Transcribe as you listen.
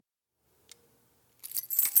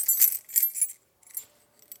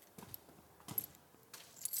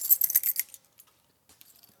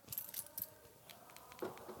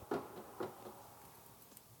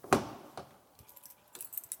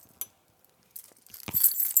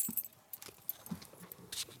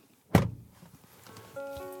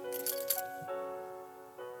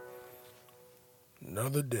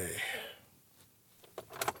another day.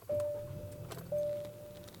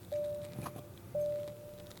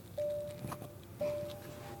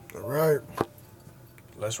 All right,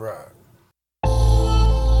 let's ride.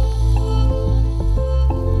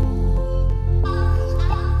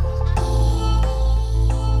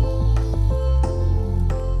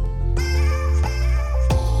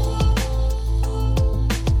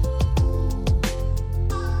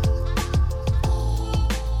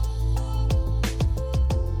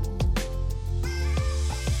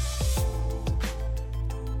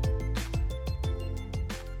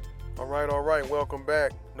 All right, welcome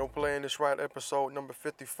back. No Playing This Right, episode number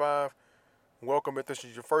 55. Welcome if this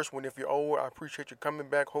is your first one. If you're old, I appreciate you coming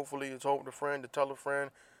back. Hopefully, you told a friend to tell a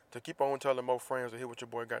friend to keep on telling more friends to hear what your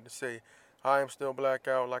boy got to say. I am still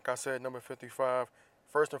Blackout, like I said, number 55.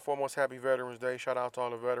 First and foremost, happy Veterans Day. Shout out to all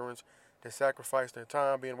the veterans that sacrificed their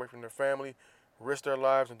time being away from their family, risked their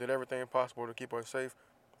lives, and did everything possible to keep us safe.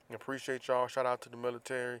 And appreciate y'all. Shout out to the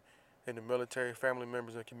military and the military family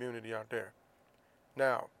members and community out there.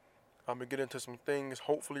 Now, I'm going to get into some things,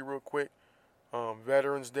 hopefully, real quick.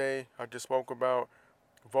 Veterans Day, I just spoke about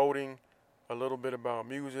voting, a little bit about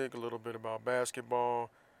music, a little bit about basketball,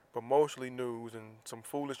 but mostly news and some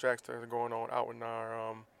foolish acts that are going on out in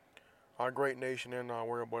our great nation and our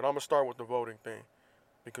world. But I'm going to start with the voting thing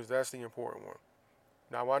because that's the important one.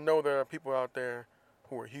 Now, I know there are people out there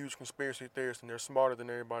who are huge conspiracy theorists and they're smarter than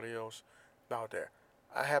everybody else out there.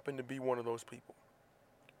 I happen to be one of those people.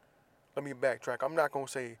 Let me backtrack. I'm not going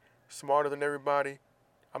to say smarter than everybody.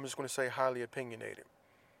 I'm just going to say highly opinionated.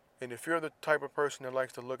 And if you're the type of person that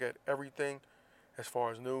likes to look at everything as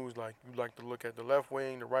far as news, like you like to look at the left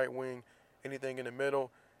wing, the right wing, anything in the middle,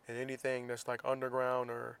 and anything that's like underground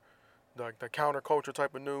or like the counterculture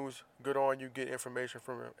type of news, good on you, get information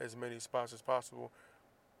from as many spots as possible.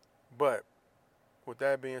 But with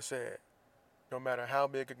that being said, no matter how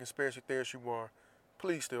big a conspiracy theorist you are,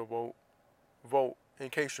 please still vote. Vote in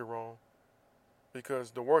case you're wrong.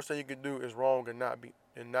 Because the worst thing you can do is wrong and not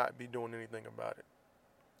be doing anything about it.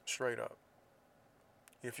 Straight up.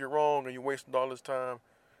 If you're wrong and you wasted all this time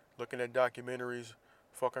looking at documentaries,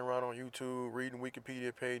 fucking around on YouTube, reading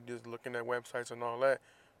Wikipedia pages, looking at websites and all that,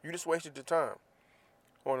 you just wasted your time.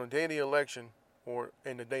 On the day of the election, or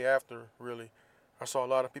in the day after, really, I saw a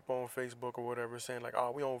lot of people on Facebook or whatever saying like,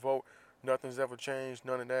 oh, we don't vote, nothing's ever changed,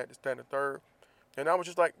 none of that, this, that, and the third. And I was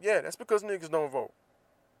just like, yeah, that's because niggas don't vote.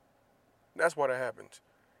 That's why that happens.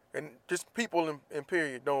 And just people in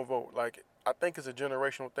period don't vote. Like, I think it's a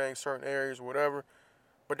generational thing, certain areas, whatever.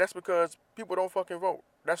 But that's because people don't fucking vote.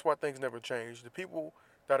 That's why things never change. The people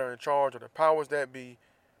that are in charge, or the powers that be,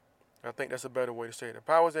 I think that's a better way to say it. The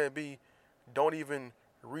powers that be don't even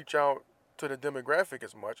reach out to the demographic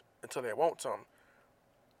as much until they want something.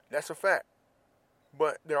 That's a fact.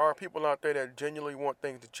 But there are people out there that genuinely want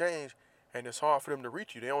things to change, and it's hard for them to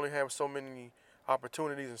reach you. They only have so many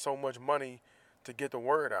opportunities and so much money to get the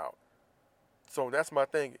word out. So that's my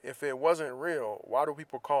thing. If it wasn't real, why do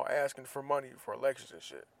people call asking for money for elections and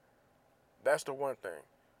shit? That's the one thing.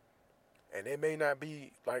 And it may not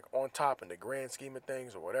be like on top in the grand scheme of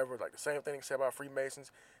things or whatever. Like the same thing said about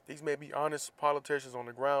Freemasons. These may be honest politicians on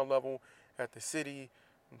the ground level at the city,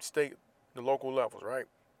 state, the local levels, right?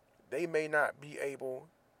 They may not be able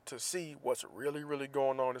to see what's really, really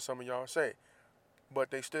going on, as some of y'all say. But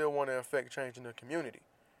they still want to affect change in the community.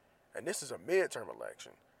 And this is a midterm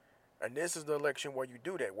election. And this is the election where you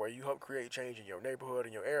do that, where you help create change in your neighborhood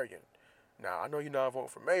and your area. Now, I know you're not voting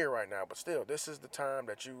for mayor right now, but still, this is the time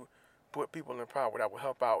that you put people in power that will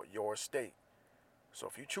help out your state. So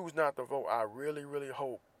if you choose not to vote, I really, really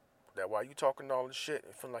hope that while you're talking all this shit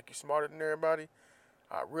and feeling like you're smarter than everybody,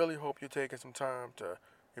 I really hope you're taking some time to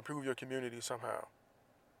improve your community somehow.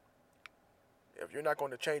 If you're not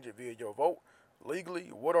going to change it via your vote, legally,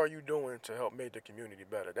 what are you doing to help make the community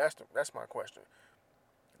better? That's my question.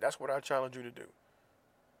 That's what I challenge you to do.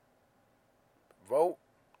 Vote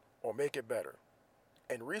or make it better.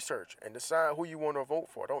 And research and decide who you want to vote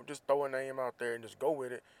for. Don't just throw a name out there and just go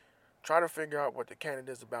with it. Try to figure out what the candidate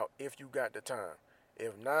is about if you got the time.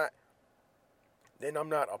 If not, then I'm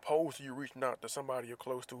not opposed to you reaching out to somebody you're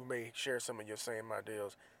close to who may share some of your same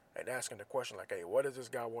ideas and asking the question like, hey, what does this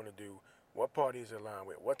guy want to do? What party is it aligned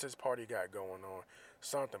with? What's his party got going on?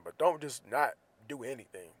 Something. But don't just not do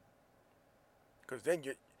anything. Because then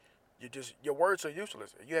your words are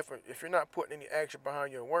useless. If you're not putting any action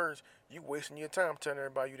behind your words, you wasting your time telling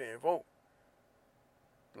everybody you didn't vote.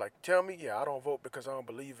 Like, tell me, yeah, I don't vote because I don't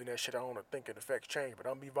believe in that shit. I don't think it affects change. But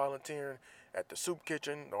I'm be volunteering at the soup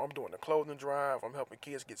kitchen, or I'm doing the clothing drive. I'm helping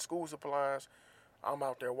kids get school supplies. I'm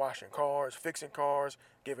out there washing cars, fixing cars,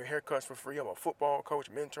 giving haircuts for free. I'm a football coach,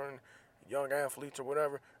 mentoring young athletes or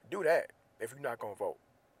whatever, do that if you're not going to vote.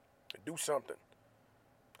 Do something.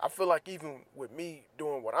 I feel like even with me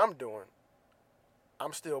doing what I'm doing,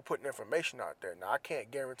 I'm still putting information out there. Now, I can't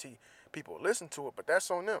guarantee people listen to it, but that's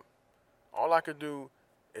on them. All I could do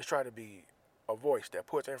is try to be a voice that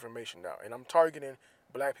puts information out. And I'm targeting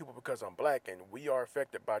black people because I'm black, and we are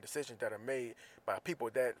affected by decisions that are made by people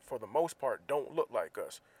that, for the most part, don't look like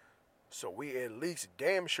us. So we at least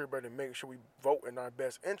damn sure better make sure we vote in our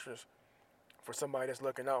best interest for somebody that's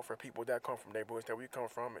looking out for people that come from neighborhoods that we come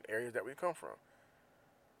from and areas that we come from.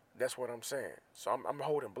 That's what I'm saying. So I'm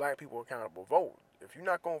holding black people accountable. Vote. If you're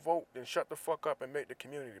not going to vote, then shut the fuck up and make the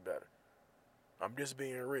community better. I'm just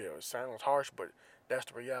being real. It sounds harsh, but that's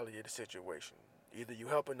the reality of the situation. Either you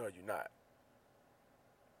helping or you not.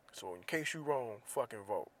 So in case you wrong, fucking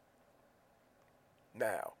vote.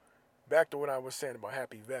 Now, back to what I was saying about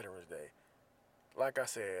Happy Veterans Day. Like I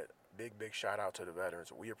said, big shout out to the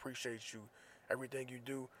veterans. We appreciate you, everything you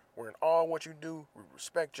do. We're in all what you do. We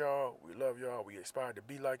respect y'all. We love y'all. We aspire to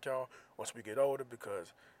be like y'all once we get older,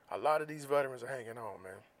 because a lot of these veterans are hanging on,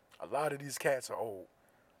 man. A lot of these cats are old.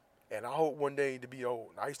 And I hope one day to be old.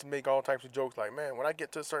 I used to make all types of jokes like, man, when I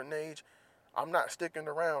get to a certain age, I'm not sticking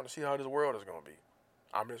around to see how this world is going to be.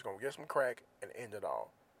 I'm just going to get some crack and end it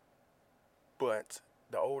all. But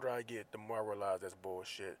the older I get, the more I realize that's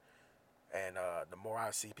bullshit. And the more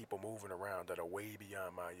I see people moving around that are way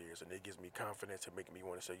beyond my years, and it gives me confidence and making me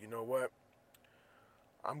want to say, you know what?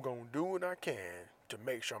 I'm going to do what I can to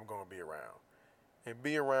make sure I'm going to be around. And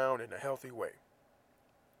be around in a healthy way.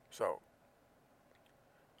 So,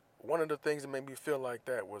 one of the things that made me feel like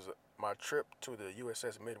that was my trip to the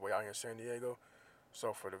USS Midway out here in San Diego.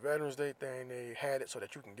 So for the Veterans Day thing, they had it so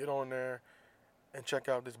that you can get on there and check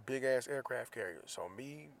out this big-ass aircraft carrier. So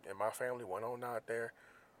me and my family went on out there,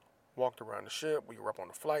 walked around the ship. We were up on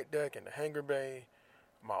the flight deck in the hangar bay.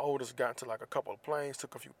 My oldest got into like a couple of planes,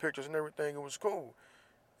 took a few pictures and everything. It was cool.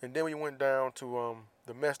 And then we went down to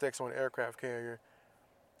the mess decks on the aircraft carrier,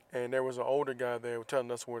 and there was an older guy there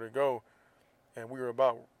telling us where to go. And we were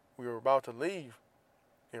about to leave.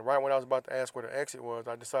 And right when I was about to ask where the exit was,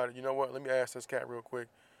 I decided, you know what, let me ask this cat real quick,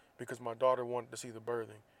 because my daughter wanted to see the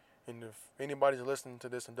berthing. And if anybody's listening to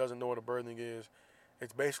this and doesn't know what a berthing is,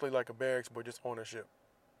 it's basically like a barracks, but just on a ship.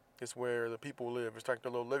 It's where the people live. It's like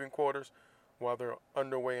their little living quarters while they're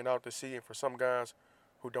underway and out to sea. And for some guys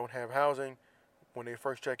who don't have housing, when they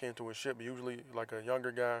first check into a ship, usually like a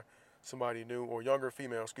younger guy, somebody new, or younger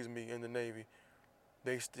female, in the Navy,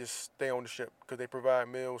 they just stay on the ship because they provide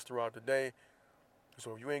meals throughout the day.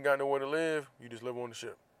 So if you ain't got nowhere to live, you just live on the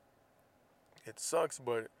ship. It sucks,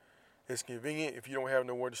 but it's convenient if you don't have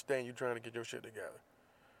nowhere to stay and you're trying to get your shit together.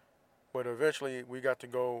 But eventually, we got to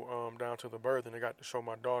go down to the berth, and I got to show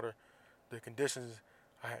my daughter the conditions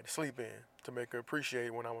I had to sleep in to make her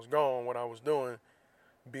appreciate when I was gone, what I was doing,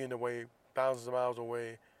 being away, thousands of miles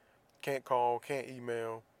away, can't call, can't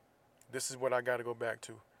email. This is what I got to go back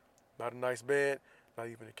to. Not a nice bed, not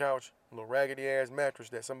even a couch, a little raggedy-ass mattress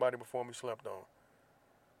that somebody before me slept on.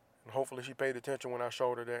 And hopefully she paid attention when I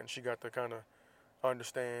showed her that, and she got to kind of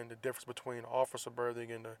understand the difference between officer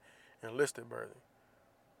berthing and the enlisted berthing.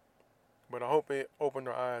 But I hope it opened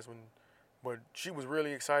her eyes but she was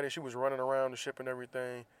really excited. She was running around the ship and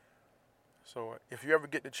everything. So if you ever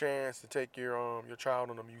get the chance to take your child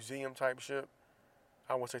on a museum type ship,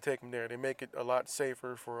 I would say take them there. They make it a lot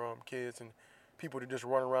safer for kids and people to just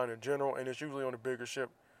run around in general. And it's usually on a bigger ship,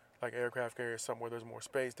 like aircraft carrier, somewhere there's more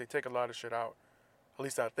space. They take a lot of shit out. At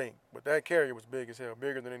least I think. But that carrier was big as hell,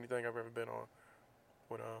 bigger than anything I've ever been on.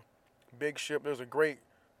 But big ship. There was a great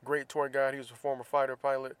tour guide. He was a former fighter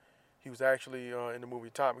pilot. He was actually in the movie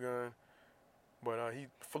Top Gun. But he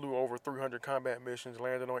flew over 300 combat missions,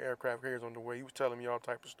 landed on aircraft carriers on the way. He was telling me all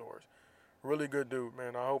type of stories. Really good dude,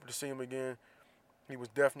 man. I hope to see him again. He was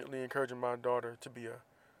definitely encouraging my daughter to be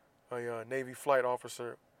a Navy flight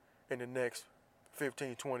officer in the next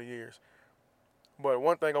 15, 20 years. But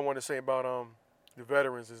one thing I want to say about the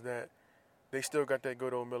veterans is that they still got that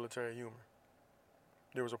good old military humor.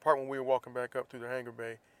 There was a part when we were walking back up through the hangar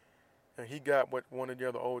bay, and he got what one of the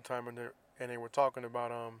other old timers there, and they were talking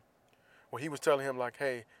about he was telling him like,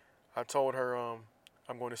 hey, I told her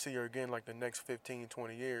I'm going to see her again like the next 15,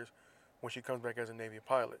 20 years when she comes back as a Navy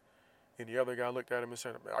pilot. And the other guy looked at him and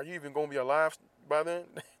said, are you even going to be alive by then?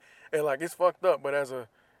 And like, it's fucked up, but as a,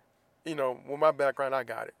 with my background, I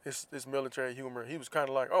got it. It's military humor. He was kind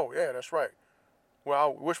of like, oh yeah, that's right.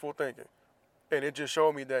 Well, wishful thinking. And it just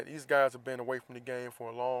showed me that these guys have been away from the game for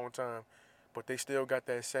a long time, but they still got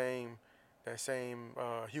that same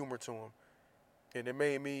humor to them. And it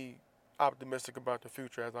made me optimistic about the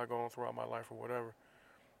future as I go on throughout my life or whatever.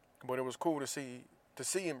 But it was cool to see to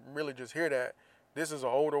see him really just hear that, this is an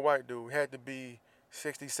older white dude, had to be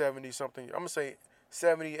 60, 70 something. I'm going to say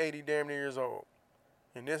 70, 80 damn near years old.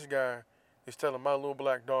 And this guy is telling my little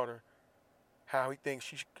black daughter how he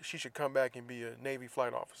thinks she should come back and be a Navy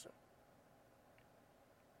flight officer.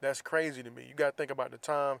 That's crazy to me. You got to think about the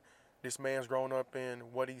time this man's grown up in,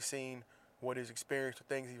 what he's seen, what he's experienced, the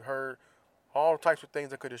things he's heard, all types of things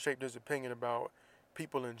that could have shaped his opinion about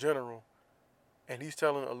people in general. And he's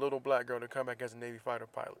telling a little black girl to come back as a Navy fighter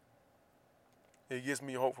pilot. It gives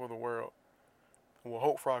me hope for the world. Well,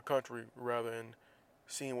 hope for our country, rather, and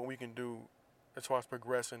seeing what we can do as far as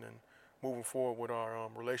progressing and moving forward with our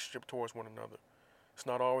relationship towards one another. It's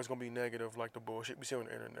not always going to be negative like the bullshit we see on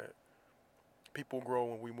the internet. People grow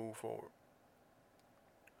when we move forward.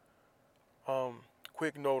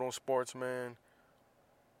 Quick note on sports, man.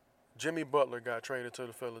 Jimmy Butler got traded to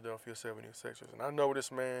the Philadelphia 76ers. And I know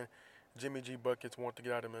this man, Jimmy G. Buckets, wanted to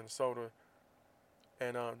get out of Minnesota.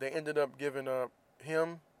 And they ended up giving up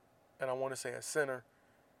him, and I want to say a center.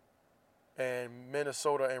 And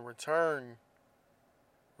Minnesota, in return,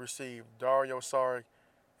 received Dario Saric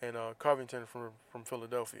and Covington from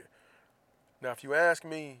Philadelphia. Now, if you ask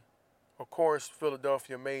me, of course,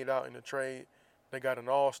 Philadelphia made out in the trade. They got an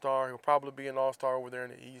all-star. He'll probably be an all-star over there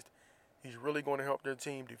in the East. He's really going to help their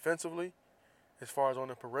team defensively as far as on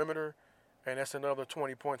the perimeter, and that's another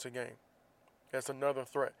 20 points a game. That's another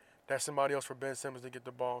threat. That's somebody else for Ben Simmons to get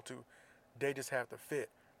the ball to. They just have to fit.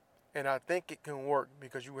 And I think it can work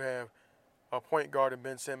because you have a point guard in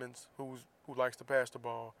Ben Simmons who likes to pass the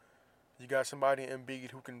ball. You got somebody in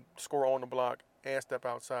Embiid who can score on the block and step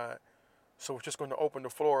outside. So it's just going to open the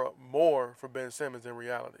floor up more for Ben Simmons in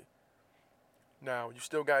reality. Now, you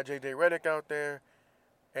still got J.J. Redick out there,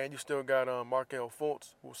 and you still got Markelle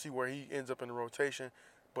Fultz. We'll see where he ends up in the rotation.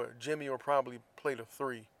 But Jimmy will probably play the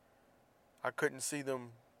 3. I couldn't see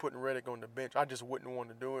them putting Redick on the bench. I just wouldn't want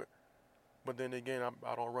to do it. But then again,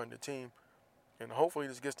 I don't run the team. And hopefully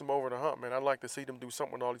this gets them over the hump, man. I'd like to see them do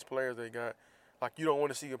something with all these players they got. Like, you don't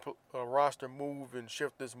want to see a roster move and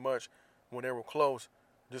shift this much when they were close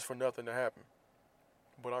just for nothing to happen.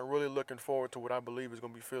 But I'm really looking forward to what I believe is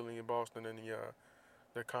going to be Philly and Boston in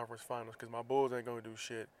the conference finals, because my Bulls ain't going to do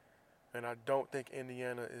shit. And I don't think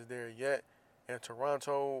Indiana is there yet. And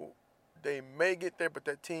Toronto, they may get there, but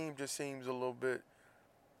that team just seems a little bit,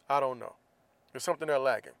 I don't know. There's something they're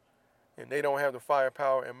lacking. And they don't have the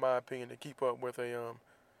firepower, in my opinion, to keep up with a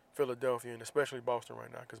Philadelphia and especially Boston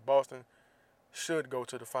right now. Because Boston should go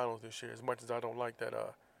to the finals this year, as much as I don't like that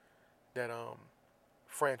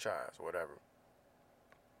franchise or whatever.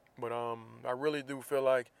 But I really do feel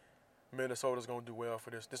like Minnesota's going to do well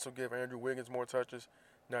for this. This will give Andrew Wiggins more touches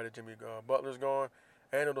now that Jimmy Butler's gone.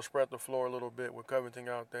 And it'll spread the floor a little bit with Covington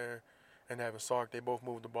out there and having Sark. They both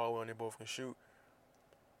move the ball well and they both can shoot.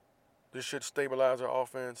 This should stabilize their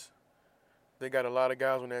offense. They got a lot of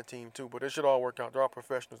guys on that team too, but it should all work out. They're all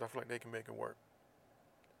professionals. I feel like they can make it work.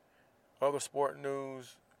 Other sport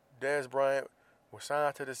news, Dez Bryant was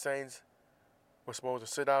signed to the Saints, was supposed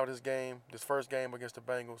to sit out this first game against the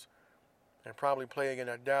Bengals, and probably play again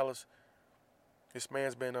at Dallas. This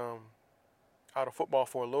man's been out of football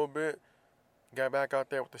for a little bit. Got back out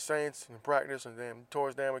there with the Saints in practice and then tore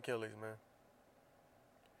his damn Achilles, man.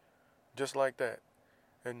 Just like that.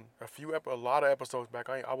 And a lot of episodes back,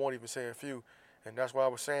 I won't even say a few, and that's why I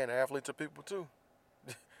was saying athletes are people too.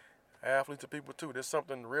 Athletes are people too. There's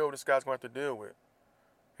something real this guy's going to have to deal with,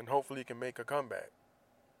 and hopefully he can make a comeback.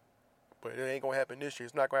 But it ain't going to happen this year.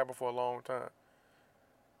 It's not going to happen for a long time.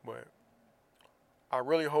 But I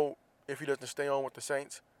really hope, if he doesn't stay on with the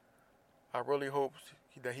Saints, I really hope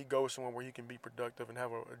that he goes somewhere where he can be productive and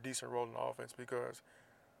have a decent role in the offense, because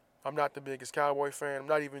I'm not the biggest Cowboy fan. I'm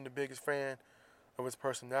not even the biggest fan of his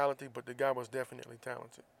personality, but the guy was definitely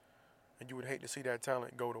talented. And you would hate to see that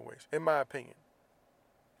talent go to waste, in my opinion.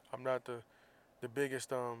 I'm not the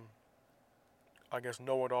biggest, I guess,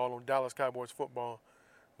 know-it-all on Dallas Cowboys football,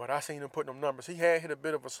 but I seen him putting them numbers. He had hit a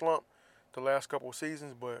bit of a slump the last couple of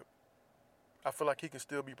seasons, but I feel like he can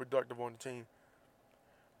still be productive on the team.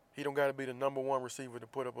 He don't got to be the number one receiver to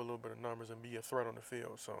put up a little bit of numbers and be a threat on the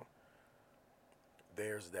field. So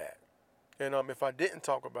there's that. And if I didn't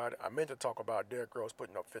talk about it, I meant to talk about Derrick Rose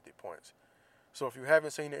putting up 50 points. So if you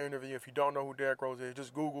haven't seen the interview, if you don't know who Derrick Rose is,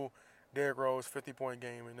 just Google Derrick Rose 50-point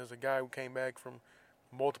game. And there's a guy who came back from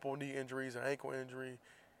multiple knee injuries, an ankle injury.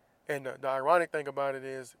 And the ironic thing about it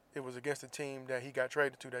is it was against a team that he got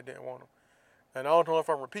traded to that didn't want him. And I don't know if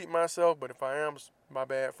I'm repeating myself, but if I am, my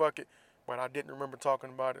bad, fuck it. But I didn't remember talking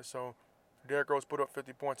about it. So Derrick Rose put up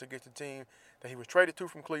 50 points against the team that he was traded to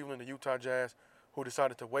from Cleveland, the Utah Jazz, who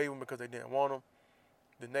decided to waive him because they didn't want him.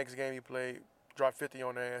 The next game he played, dropped 50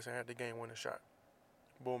 on their ass and had the game-winning shot.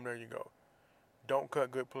 Boom, there you go. Don't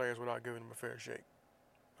cut good players without giving them a fair shake.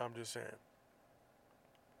 I'm just saying.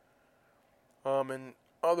 In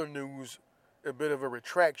other news, a bit of a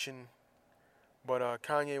retraction, but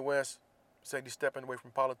Kanye West said he's stepping away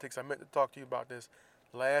from politics. I meant to talk to you about this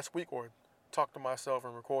last week, or talk to myself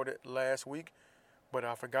and record it last week, but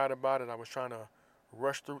I forgot about it. I was trying to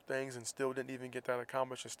rush through things and still didn't even get that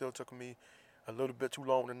accomplished. It still took me a little bit too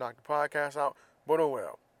long to knock the podcast out, but oh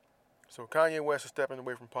well. So Kanye West is stepping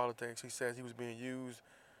away from politics. He says he was being used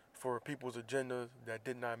for people's agenda that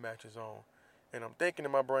did not match his own. And I'm thinking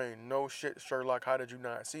in my brain, no shit, Sherlock, how did you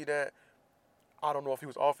not see that? I don't know if he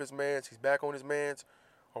was off his meds, he's back on his meds,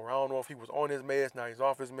 or I don't know if he was on his meds, now he's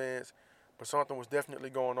off his meds. But something was definitely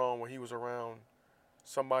going on when he was around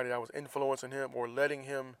somebody that was influencing him or letting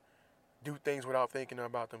him do things without thinking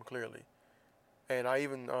about them clearly. And I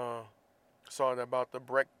even saw that about the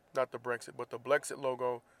Brexit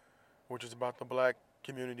logo, which is about the black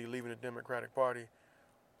community leaving the Democratic Party.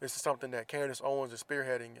 This is something that Candace Owens is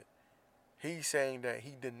spearheading it. He's saying that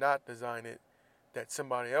he did not design it, that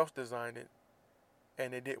somebody else designed it,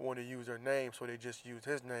 and they didn't want to use their name, so they just used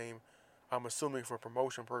his name, I'm assuming for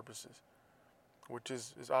promotion purposes, which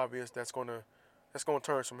is obvious. That's gonna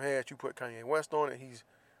turn some heads. You put Kanye West on it,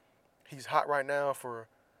 he's hot right now for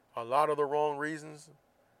a lot of the wrong reasons,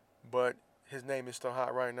 but his name is still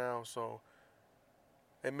hot right now, so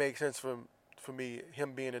it makes sense for me,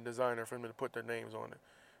 him being a designer, for him to put their names on it.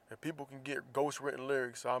 If people can get ghost written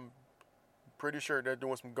lyrics, I'm pretty sure they're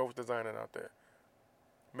doing some ghost designing out there.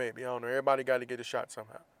 Maybe, I don't know. Everybody got to get a shot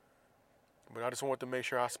somehow. But I just wanted to make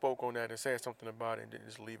sure I spoke on that and said something about it and didn't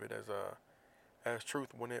just leave it as truth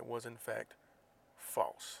when it was in fact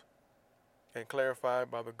false. And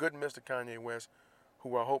clarified by the good Mr. Kanye West,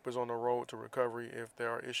 who I hope is on the road to recovery if there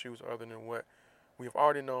are issues other than what we've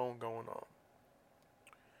already known going on.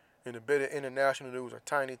 In a bit of international news, a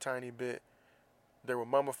tiny, tiny bit, there were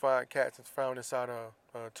mummified cats found inside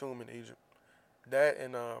a tomb in Egypt. That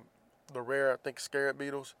and the rare, I think, scarab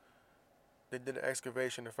beetles, they did an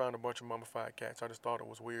excavation and found a bunch of mummified cats. I just thought it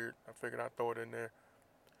was weird. I figured I'd throw it in there.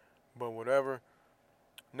 But whatever.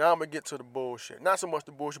 Now I'm going to get to the bullshit. Not so much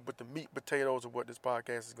the bullshit, but the meat potatoes of what this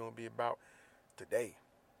podcast is going to be about today.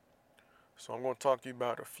 So I'm going to talk to you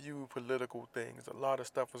about a few political things. A lot of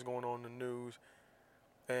stuff is going on in the news.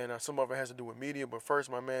 And some of it has to do with media. But first,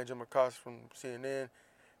 my man Jim Acosta from CNN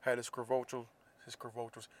had his credentials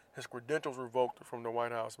revoked from the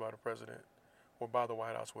White House by the president, or by the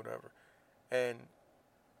White House, whatever. And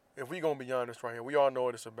if we're going to be honest right here, we all know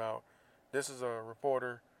what it's about. This is a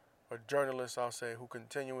reporter, a journalist, I'll say, who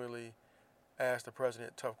continually asks the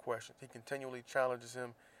president tough questions. He continually challenges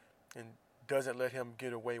him and doesn't let him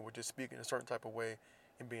get away with just speaking a certain type of way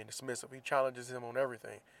and being dismissive. He challenges him on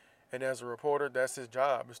everything. And as a reporter, that's his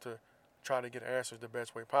job, is to try to get answers the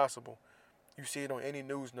best way possible. You see it on any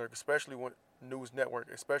news network, especially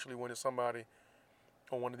when it's somebody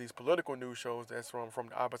on one of these political news shows that's from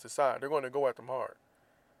the opposite side. They're going to go at them hard.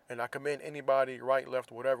 And I commend anybody, right, left,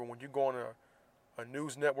 whatever, when you go on a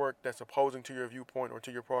news network that's opposing to your viewpoint or to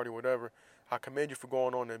your party, whatever, I commend you for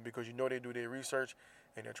going on there, because you know they do their research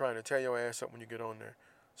and they're trying to tear your ass up when you get on there.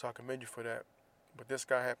 So I commend you for that. But this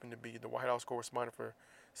guy happened to be the White House correspondent for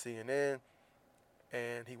CNN,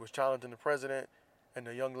 and he was challenging the president, and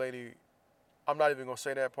the young lady, I'm not even going to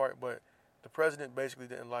say that part, but the president basically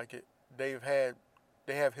didn't like it. They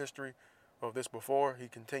have history of this before. He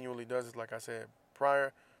continually does this, like I said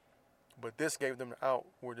prior. But this gave them the out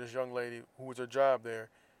where this young lady, who was her job there,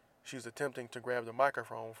 she was attempting to grab the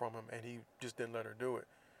microphone from him, and he just didn't let her do it.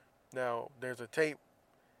 Now, there's a tape,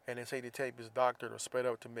 and they say the tape is doctored or sped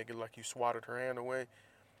up to make it like you swatted her hand away.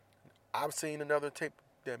 I've seen another tape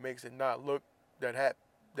that makes it not look that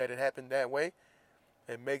it happened that way.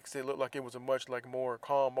 It makes it look like it was a much more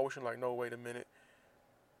calm motion, like, no, wait a minute.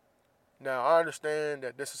 Now, I understand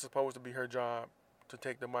that this is supposed to be her job, to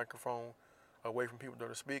take the microphone away from people that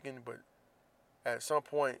are speaking, but at some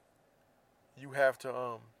point, you have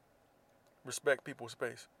to respect people's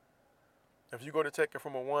space. If you go to take it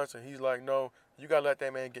from him once and he's like, no, you got to let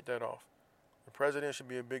that man get that off. The president should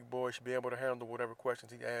be a big boy, should be able to handle whatever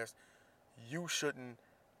questions he asks. You shouldn't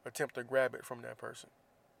attempt to grab it from that person.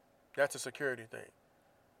 That's a security thing.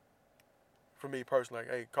 For me personally,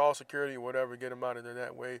 like, hey, call security, whatever, get him out of there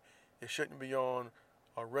that way. It shouldn't be on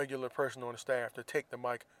a regular person on the staff to take the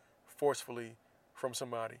mic forcefully from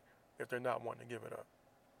somebody if they're not wanting to give it up.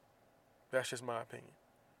 That's just my opinion.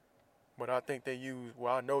 But I think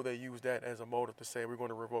I know they use that as a motive to say we're going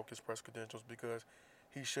to revoke his press credentials, because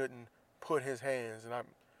he shouldn't put his hands, and I,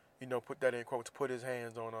 put that in quotes, put his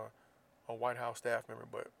hands on a White House staff member.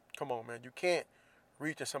 But come on, man, you can't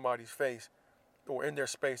reach in somebody's face or in their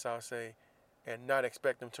space, I'll say, and not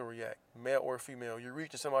expect them to react, male or female. You're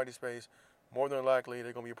reaching somebody's space, more than likely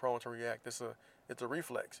they're gonna be prone to react. It's a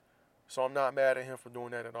reflex. So I'm not mad at him for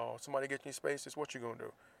doing that at all. Somebody gets in your space, it's what you're gonna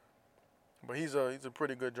do. But he's a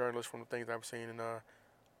pretty good journalist from the things I've seen, and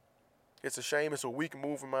it's a shame. It's a weak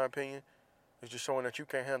move in my opinion. It's just showing that you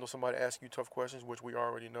can't handle somebody asking you tough questions, which we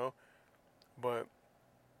already know. But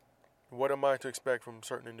what am I to expect from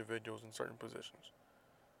certain individuals in certain positions?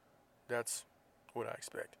 That's what I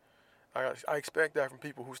expect. I expect that from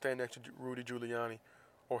people who stand next to Rudy Giuliani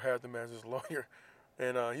or have them as his lawyer.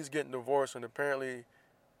 And he's getting divorced, and apparently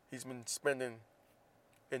he's been spending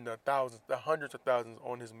in the thousands, the hundreds of thousands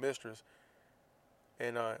on his mistress.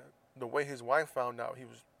 And the way his wife found out he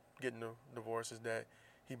was getting a divorce is that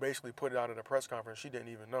he basically put it out at a press conference. She didn't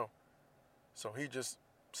even know. So he just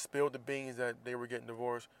spilled the beans that they were getting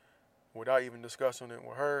divorced without even discussing it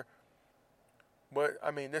with her. But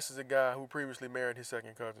I mean, this is a guy who previously married his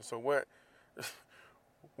second cousin. So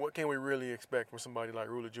what can we really expect from somebody like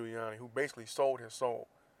Rudy Giuliani, who basically sold his soul?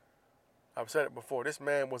 I've said it before. This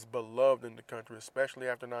man was beloved in the country, especially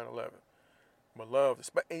after 9/11. Beloved,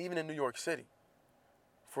 even in New York City,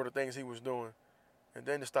 for the things he was doing. And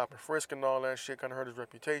then to stop and frisk and all that shit kind of hurt his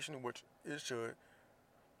reputation, which it should.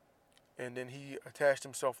 And then he attached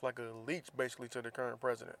himself like a leech, basically, to the current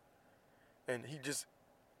president. And he just,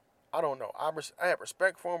 I don't know. I had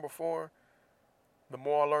respect for him before. The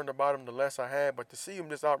more I learned about him, the less I had. But to see him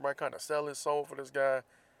just outright kind of sell his soul for this guy,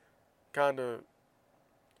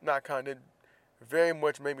 very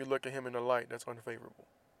much made me look at him in a light that's unfavorable.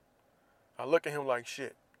 I look at him like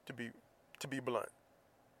shit, to be blunt.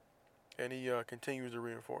 And he continues to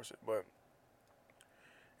reinforce it. But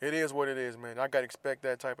it is what it is, man. I got to expect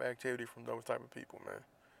that type of activity from those type of people, man.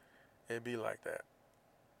 It'd be like that.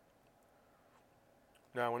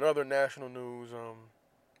 Now, in other national news,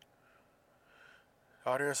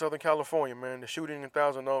 out here in Southern California, man, the shooting in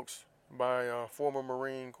Thousand Oaks by former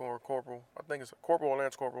Marine Corps Corporal, I think it's a Corporal or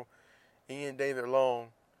Lance Corporal, Ian David Long.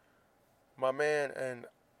 My man, and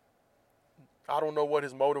I don't know what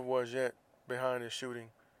his motive was yet behind his shooting,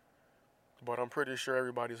 but I'm pretty sure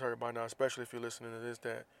everybody's heard by now, especially if you're listening to this,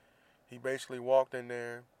 that he basically walked in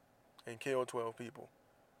there and killed 12 people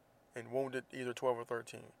and wounded either 12 or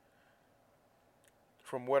 13.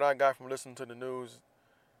 From what I got from listening to the news,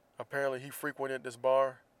 apparently he frequented this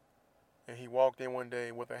bar and he walked in one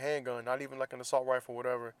day with a handgun, not even like an assault rifle or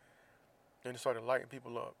whatever, and he started lighting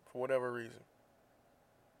people up for whatever reason.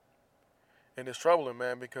 And it's troubling,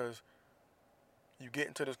 man, because you get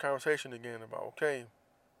into this conversation again about, okay,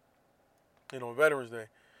 Veterans Day,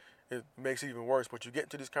 it makes it even worse, but you get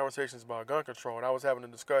into these conversations about gun control. And I was having a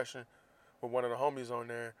discussion with one of the homies on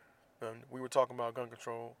there, and we were talking about gun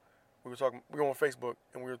control. We were on Facebook,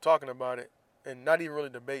 and we were talking about it, and not even really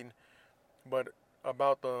debating, but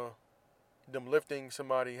about them lifting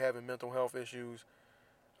somebody having mental health issues,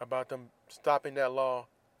 about them stopping that law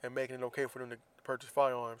and making it okay for them to purchase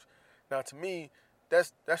firearms. Now, to me,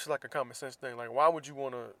 that's just like a common sense thing. Like, why would you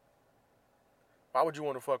want to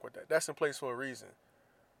fuck with that? That's in place for a reason.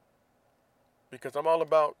 Because I'm all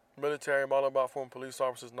about military, I'm all about former police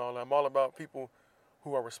officers and all that. I'm all about people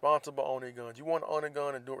who are responsible on their guns. You want to own a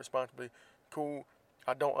gun and do it responsibly, cool.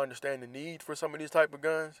 I don't understand the need for some of these type of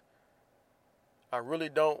guns. I really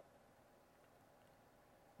don't.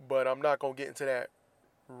 But I'm not going to get into that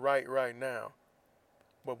right now.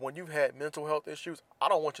 But when you've had mental health issues, I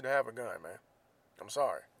don't want you to have a gun, man. I'm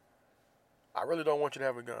sorry. I really don't want you to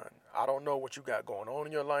have a gun. I don't know what you got going on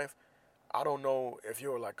in your life. I don't know if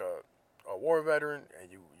you're like a war veteran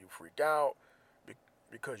and you freak out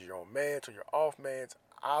because you're on meds or you're off meds.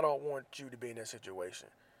 I don't want you to be in that situation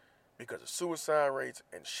because of suicide rates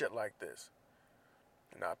and shit like this.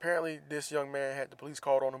 Now, apparently, this young man had the police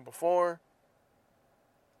called on him before.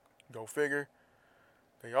 Go figure.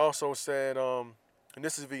 They also said, and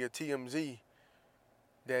this is via TMZ,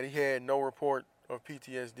 that he had no report of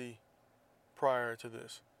PTSD prior to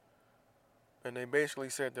this. And they basically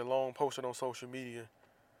said that Long posted on social media,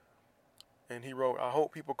 and he wrote, "I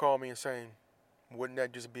hope people call me insane. Wouldn't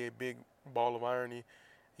that just be a big ball of irony?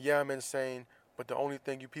 Yeah, I'm insane, but the only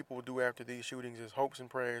thing you people will do after these shootings is hopes and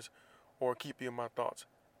prayers or keep you in my thoughts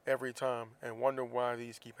every time and wonder why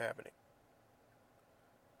these keep happening."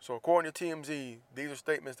 So according to TMZ, these are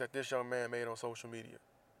statements that this young man made on social media.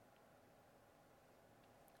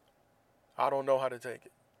 I don't know how to take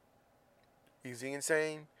it. Is he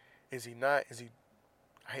insane? Is he not? Is he,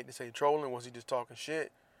 I hate to say trolling, was he just talking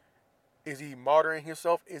shit? Is he martyring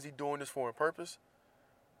himself? Is he doing this for a purpose?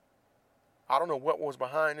 I don't know what was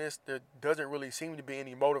behind this. There doesn't really seem to be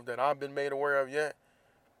any motive that I've been made aware of yet.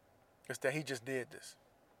 It's that he just did this.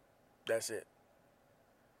 That's it.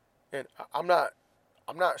 And I'm not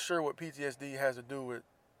sure what PTSD has to do with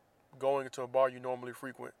going into a bar you normally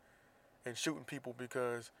frequent and shooting people,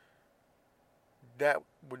 because that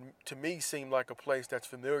would, to me, seem like a place that's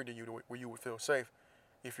familiar to you, where you would feel safe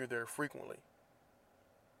if you're there frequently.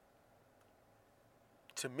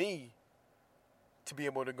 To me, to be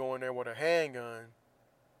able to go in there with a handgun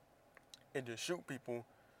and just shoot people,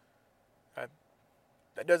 I,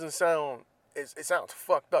 that doesn't sound. It sounds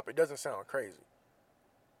fucked up. It doesn't sound crazy.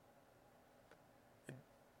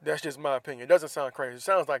 That's just my opinion. It doesn't sound crazy. It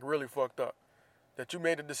sounds like really fucked up. That you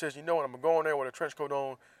made the decision, you know what, I'm going to go in there with a trench coat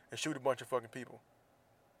on and shoot a bunch of fucking people.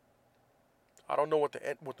 I don't know what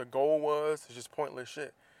the goal was. It's just pointless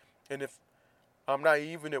shit. And if I'm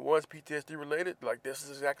naive and it was PTSD related, like, this is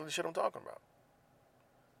exactly the shit I'm talking about.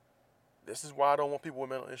 This is why I don't want people with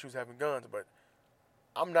mental issues having guns, but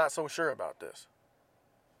I'm not so sure about this.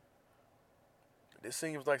 This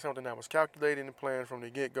seems like something that was calculated and planned from the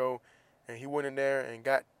get-go, and he went in there and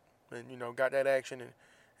got that action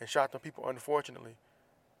and shot them people, unfortunately.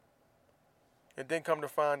 And then come to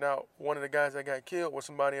find out, one of the guys that got killed was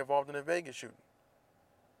somebody involved in a Vegas shooting.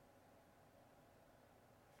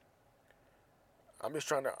 I'm just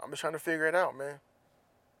trying to figure it out, man.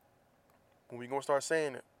 When we gonna start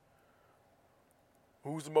saying it?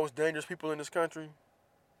 Who's the most dangerous people in this country?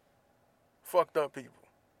 Fucked up people.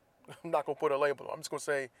 I'm not gonna put a label on. I'm just gonna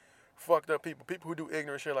say fucked up people. People who do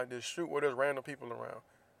ignorant shit like this, shoot where there's random people around.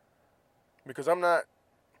 Because I'm not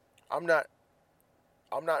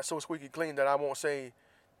so squeaky clean that I won't say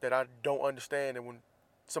that I don't understand it when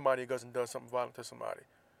somebody goes and does something violent to somebody.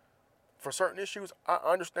 For certain issues, I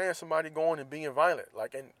understand somebody going and being violent.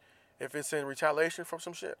 Like, and if it's in retaliation from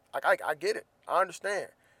some shit, I get it. I understand.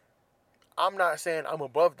 I'm not saying I'm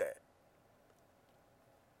above that.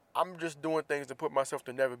 I'm just doing things to put myself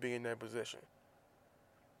to never be in that position.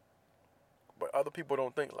 But other people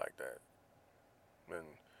don't think like that. And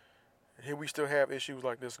here we still have issues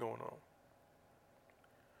like this going on.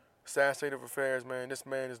 Sad state of affairs, man. This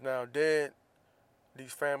man is now dead.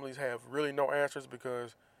 These families have really no answers,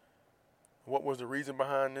 because what was the reason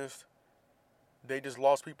behind this? They just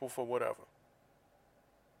lost people for whatever.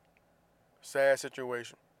 Sad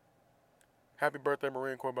situation. Happy birthday,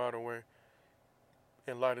 Marine Corps, by the way,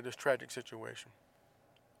 in light of this tragic situation.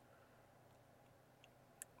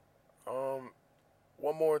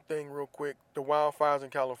 One more thing real quick. The wildfires in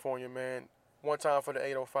California, man. One time for the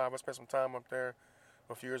 805, I spent some time up there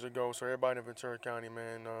a few years ago. So everybody in Ventura County,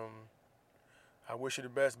 man, I wish you the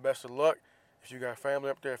best of luck. If you got family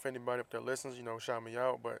up there, if anybody up there listens, shout me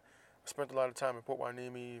out. But I spent a lot of time in Port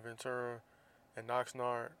Hueneme, Ventura, and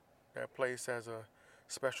Oxnard. That place has a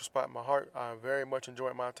special spot in my heart. I very much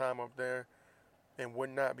enjoyed my time up there and would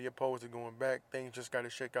not be opposed to going back. Things just got to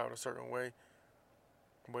shake out a certain way.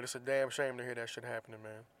 But it's a damn shame to hear that shit happening,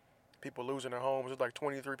 man. People losing their homes. There's like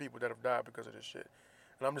 23 people that have died because of this shit.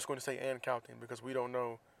 And I'm just going to say and counting, because we don't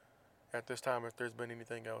know at this time if there's been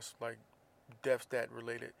anything else like deaths that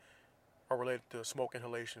related or related to smoke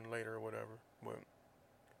inhalation later or whatever. But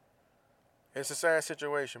it's a sad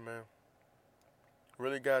situation, man.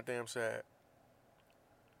 Really goddamn sad.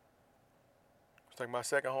 It's like my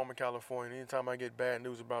second home in California. Anytime I get bad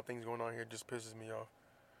news about things going on here, it just pisses me off.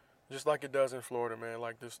 Just like it does in Florida, man.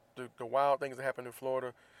 Like the wild things that happen in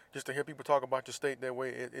Florida, just to hear people talk about your state that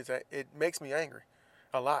way, it makes me angry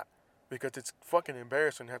a lot, because it's fucking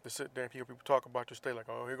embarrassing to have to sit there and hear people talk about your state like,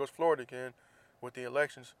 oh, here goes Florida again with the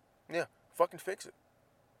elections. Yeah, fucking fix it.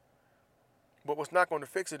 But what's not going to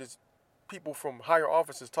fix it is people from higher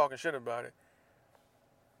offices talking shit about it.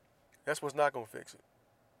 That's what's not going to fix it.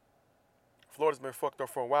 Florida's been fucked up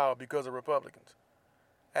for a while because of Republicans.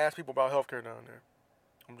 Ask people about healthcare down there.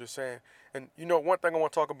 I'm just saying. And one thing I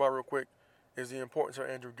want to talk about real quick is the importance of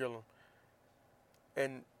Andrew Gillum.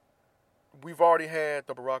 And we've already had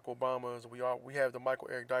the Barack Obamas. We have the Michael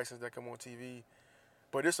Eric Dysons that come on TV.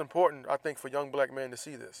 But it's important, I think, for young black men to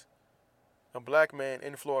see this. A black man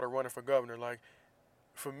in Florida running for governor. Like,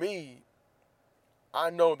 for me, I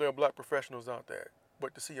know there are black professionals out there.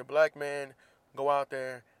 But to see a black man go out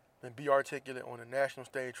there and be articulate on a national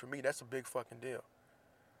stage, for me, that's a big fucking deal.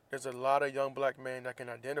 There's a lot of young black men that can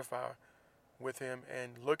identify with him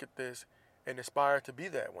and look at this and aspire to be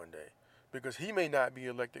that one day. Because he may not be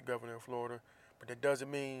elected governor of Florida, but that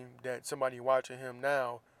doesn't mean that somebody watching him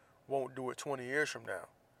now won't do it 20 years from now.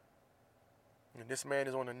 And this man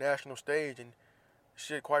is on the national stage and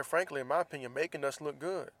shit, quite frankly, in my opinion, making us look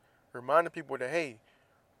good. Reminding people that, hey,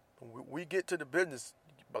 we get to the business.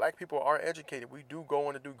 Black people are educated. We do go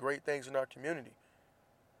on to do great things in our community.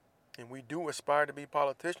 And we do aspire to be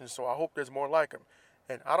politicians, so I hope there's more like him.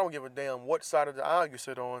 And I don't give a damn what side of the aisle you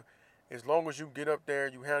sit on. As long as you get up there,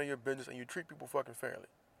 you handle your business, and you treat people fucking fairly.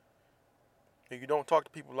 And you don't talk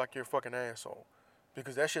to people like you're a fucking asshole.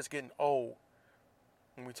 Because that shit's getting old.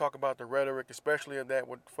 When we talk about the rhetoric, especially of that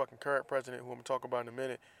with fucking current president, who I'm going to talk about in a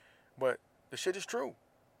minute. But the shit is true.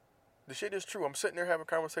 The shit is true. I'm sitting there having a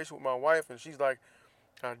conversation with my wife, and she's like,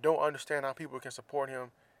 I don't understand how people can support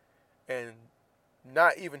him. And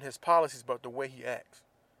not even his policies, but the way he acts.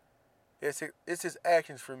 It's his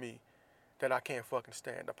actions for me that I can't fucking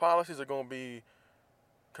stand. The policies are going to be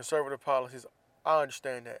conservative policies. I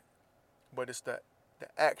understand that. But it's the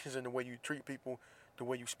actions and the way you treat people, the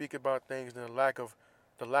way you speak about things, and the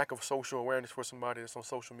lack of social awareness for somebody that's on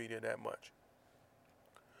social media that much.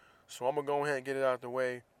 So I'm going to go ahead and get it out of the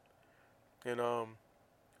way. And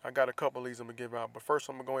I got a couple of these I'm going to give out. But first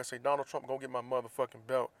I'm going to go ahead and say, Donald Trump, go get my motherfucking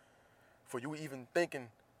belt. For you even thinking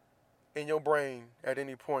in your brain at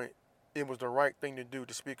any point it was the right thing to do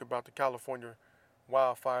to speak about the California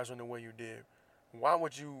wildfires in the way you did. Why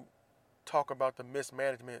would you talk about the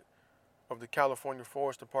mismanagement of the California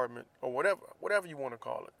Forest Department, or whatever you want to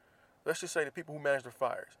call it? Let's just say the people who manage the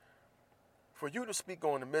fires. For you to speak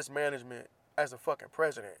on the mismanagement as a fucking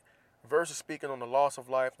president versus speaking on the loss of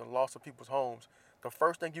life and the loss of people's homes, the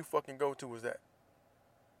first thing you fucking go to is that.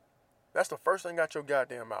 That's the first thing out your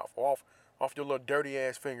goddamn mouth, off your little dirty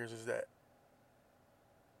ass fingers, is that.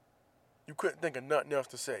 You couldn't think of nothing else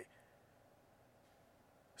to say.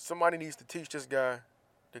 Somebody needs to teach this guy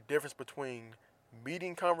the difference between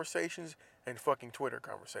meeting conversations and fucking Twitter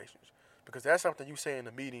conversations. Because that's something you say in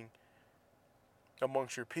a meeting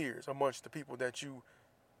amongst your peers, amongst the people that you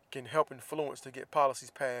can help influence to get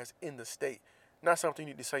policies passed in the state. Not something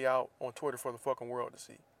you need to say out on Twitter for the fucking world to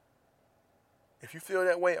see. If you feel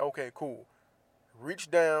that way, okay, cool. Reach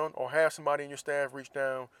down, or have somebody in your staff reach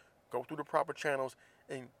down, go through the proper channels,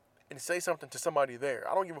 and say something to somebody there.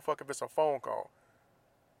 I don't give a fuck if it's a phone call.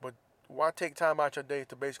 But why take time out your day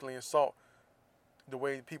to basically insult the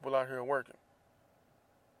way people out here are working?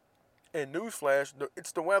 And newsflash,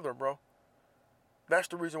 it's the weather, bro. That's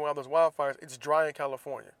the reason why there's wildfires. It's dry in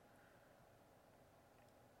California.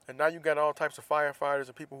 And now you got all types of firefighters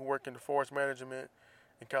and people who work in the forest management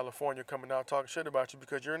in California coming out talking shit about you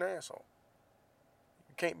because you're an asshole.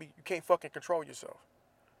 You can't fucking control yourself.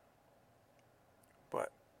 But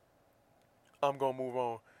I'm gonna move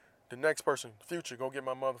on. The next person, Future, go get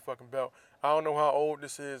my motherfucking belt. I don't know how old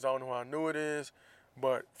this is. I don't know how new it is.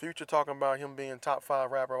 But Future talking about him being top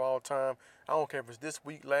 5 rapper of all time. I don't care if it's this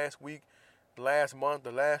week, last month,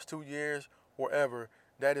 the last 2 years, or ever.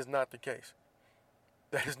 That is not the case.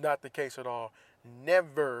 That is not the case at all.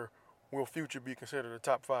 Never will Future be considered a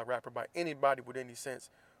top 5 rapper by anybody with any sense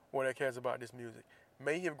or that cares about this music.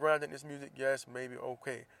 May he have grinded this music? Yes, maybe,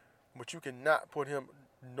 okay. But you cannot put him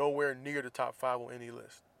nowhere near the top 5 on any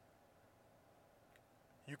list.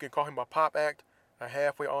 You can call him a pop act, a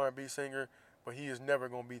halfway R&B singer, but he is never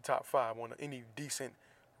going to be top 5 on any decent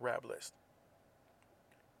rap list.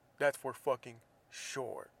 That's for fucking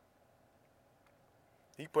sure.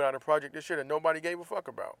 He put out a project this year that nobody gave a fuck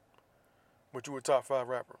about. But you a top 5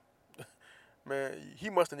 rapper. Man, he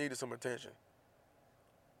must have needed some attention.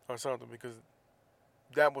 Or something, because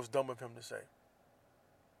that was dumb of him to say.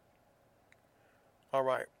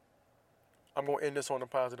 Alright. I'm going to end this on a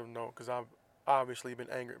positive note, because I've obviously been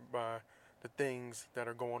angered by the things that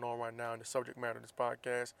are going on right now in the subject matter of this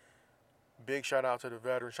podcast. Big shout out to the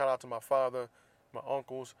veterans. Shout out to my father, my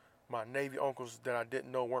uncles, my Navy uncles that I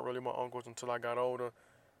didn't know weren't really my uncles until I got older.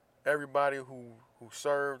 Everybody who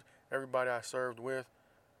served, everybody I served with.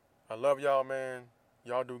 I love y'all, man.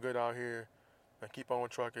 Y'all do good out here. And keep on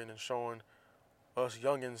trucking and showing us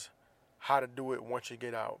youngins how to do it once you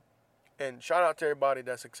get out. And shout out to everybody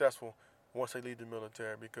that's successful once they leave the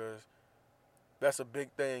military, because that's a big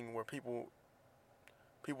thing where people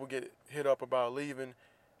get hit up about leaving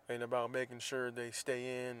and about making sure they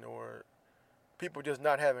stay in, or people just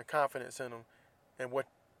not having confidence in them. And what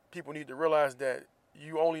people need to realize, that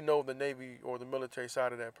you only know the Navy or the military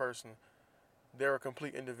side of that person. They're a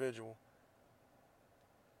complete individual.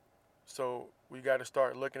 So we got to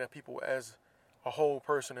start looking at people as a whole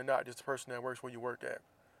person and not just a person that works where you work at.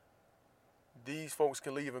 These folks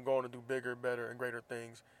can leave and go on to do bigger, better, and greater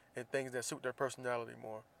things, and things that suit their personality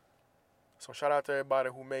more. So shout out to everybody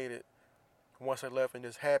who made it once they left and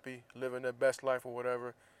is happy, living their best life or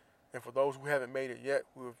whatever. And for those who haven't made it yet,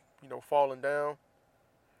 who have, fallen down,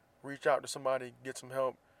 reach out to somebody, get some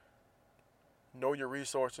help. Know your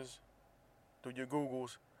resources. Do your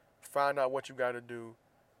Googles. Find out what you got to do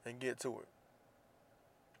and get to it.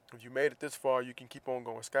 If you made it this far, you can keep on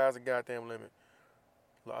going. Sky's the goddamn limit.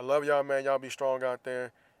 I love y'all, man. Y'all be strong out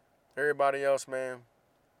there. Everybody else, man,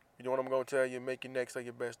 You know what I'm going to tell you? Make your next day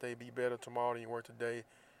your best day. Be better tomorrow than you were today.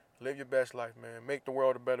 Live your best life, man. Make the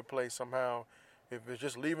world a better place somehow. If it's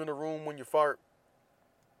just leaving the room when you fart,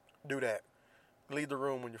 do that. Leave the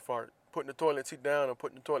room when you fart. Putting the toilet seat down or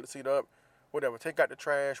putting the toilet seat up, whatever. Take out the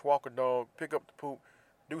trash, walk a dog, pick up the poop.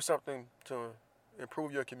 Do something to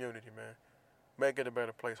improve your community, man. Make it a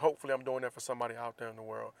better place. Hopefully I'm doing that for somebody out there in the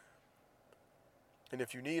world. And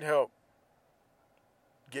if you need help,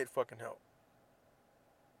 get fucking help.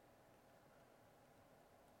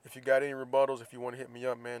 If you got any rebuttals, if you want to hit me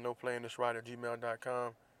up, man,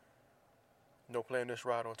 noplayingthisright@gmail.com.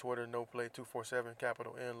 NoPlayingThisRight on Twitter, NoPlay247,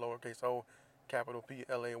 capital N, lowercase o, capital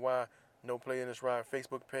P-L-A-Y. NoPlayingThisRight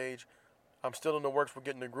Facebook page. I'm still in the works for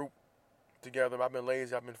getting the group together. I've been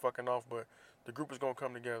lazy, I've been fucking off, but the group is going to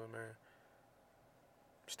come together, man.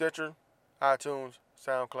 Stitcher, iTunes,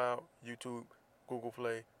 SoundCloud, YouTube, Google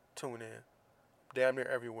Play, TuneIn. Damn near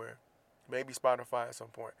everywhere. Maybe Spotify at some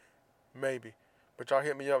point. Maybe. But y'all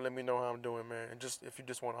hit me up, let me know how I'm doing, man. And just if you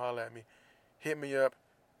just want to holler at me, hit me up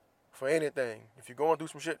for anything. If you're going through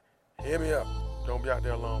some shit, hit me up. Don't be out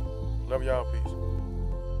there alone. Love y'all. Peace.